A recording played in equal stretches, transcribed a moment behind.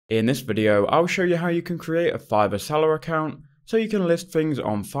In this video, I'll show you how you can create a Fiverr seller account so you can list things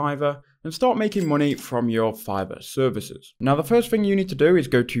on Fiverr and start making money from your Fiverr services. Now, the first thing you need to do is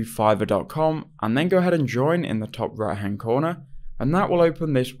go to fiverr.com and then go ahead and join in the top right hand corner, and that will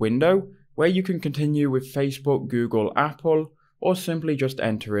open this window where you can continue with Facebook, Google, Apple, or simply just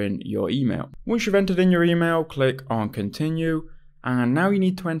enter in your email. Once you've entered in your email, click on continue, and now you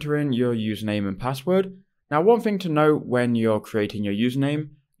need to enter in your username and password. Now, one thing to note when you're creating your username,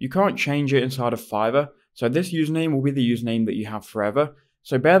 you can't change it inside of Fiverr, so this username will be the username that you have forever.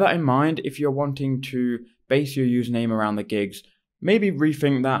 So bear that in mind if you're wanting to base your username around the gigs. Maybe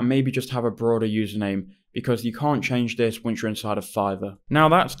rethink that and maybe just have a broader username, because you can't change this once you're inside of Fiverr. Now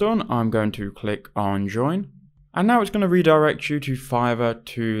that's done, I'm going to click on join. And now it's going to redirect you to Fiverr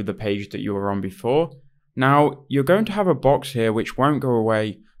to the page that you were on before. Now you're going to have a box here which won't go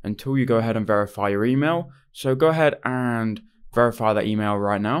away until you go ahead and verify your email. So go ahead and verify that email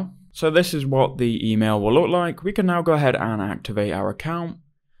right now. So this is what the email will look like. We can now go ahead and activate our account,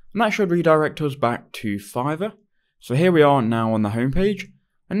 and that should redirect us back to Fiverr. So here we are now on the home page,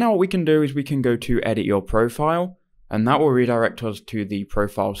 and now what we can do is we can go to edit your profile, and that will redirect us to the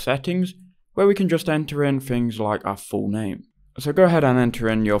profile settings where we can just enter in things like our full name. So go ahead and enter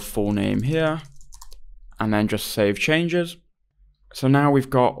in your full name here and then just save changes. So now we've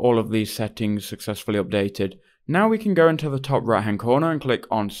got all of these settings successfully updated. Now we can go into the top right hand corner and click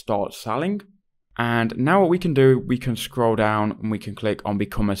on start selling. And now what we can do, we can scroll down and we can click on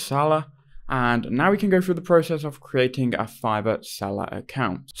become a seller. And now we can go through the process of creating a Fiverr seller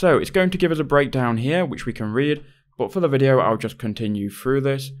account. So it's going to give us a breakdown here, which we can read. But for the video, I'll just continue through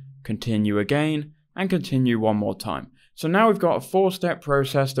this, continue again, and continue one more time. So now we've got a 4-step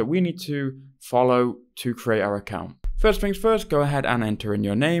process that we need to follow to create our account. First things first, go ahead and enter in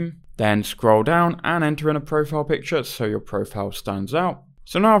your name. Then scroll down and enter in a profile picture so your profile stands out.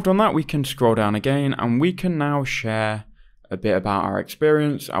 So now I've done that, we can scroll down again and we can now share a bit about our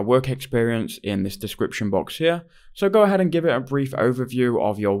experience, our work experience in this description box here. So go ahead and give it a brief overview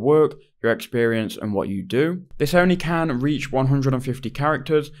of your work, your experience and what you do. This only can reach 150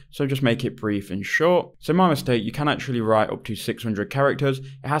 characters, so just make it brief and short. So my mistake, you can actually write up to 600 characters.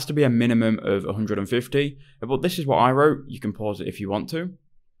 It has to be a minimum of 150, but this is what I wrote. You can pause it if you want to.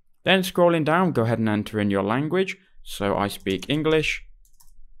 Then scrolling down, go ahead and enter in your language. So I speak English.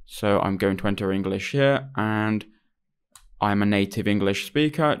 So I'm going to enter English here, and I'm a native English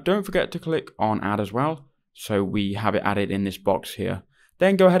speaker. Don't forget to click on add as well, so we have it added in this box here.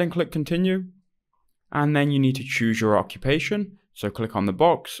 Then go ahead and click continue, and then you need to choose your occupation. So click on the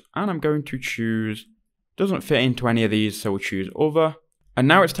box, and I'm going to choose, doesn't fit into any of these, so we'll choose other. And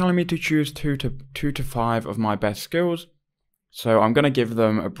now it's telling me to choose two to five of my best skills. So I'm going to give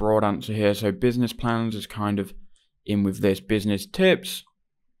them a broad answer here. So business plans is kind of in with this, business tips,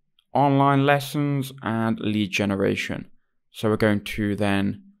 online lessons, and lead generation. So we're going to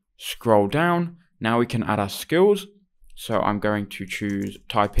then scroll down. Now we can add our skills. So I'm going to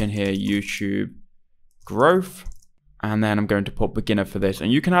type in here YouTube growth, and then I'm going to put beginner for this. And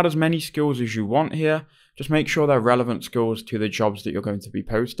you can add as many skills as you want here. Just make sure they're relevant skills to the jobs that you're going to be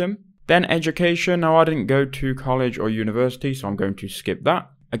posting. Then education. Now I didn't go to college or university, so I'm going to skip that.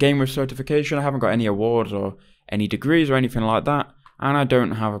 Again, with certification, I haven't got any awards or any degrees or anything like that. And I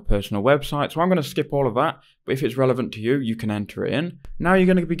don't have a personal website, so I'm going to skip all of that. But if it's relevant to you, you can enter it in. Now you're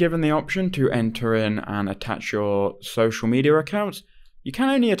going to be given the option to enter in and attach your social media accounts. You can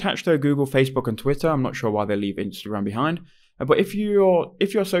only attach to Google, Facebook, and Twitter. I'm not sure why they leave Instagram behind. But if your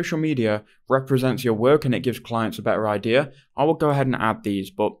social media represents your work and it gives clients a better idea, I will go ahead and add these.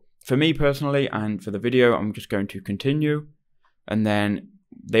 But for me personally, and for the video, I'm just going to continue. And then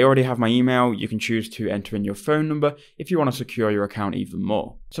they already have my email. You can choose to enter in your phone number if you want to secure your account even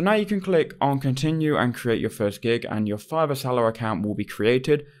more. So now you can click on continue and create your first gig, and your Fiverr seller account will be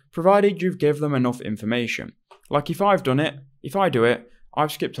created, provided you've given them enough information. Like if I do it,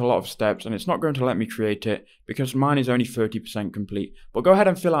 I've skipped a lot of steps and it's not going to let me create it because mine is only 30% complete. But go ahead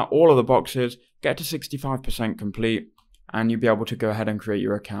and fill out all of the boxes, get to 65% complete, and you'll be able to go ahead and create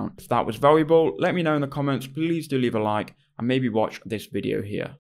your account. If that was valuable, let me know in the comments. Please do leave a like and maybe watch this video here.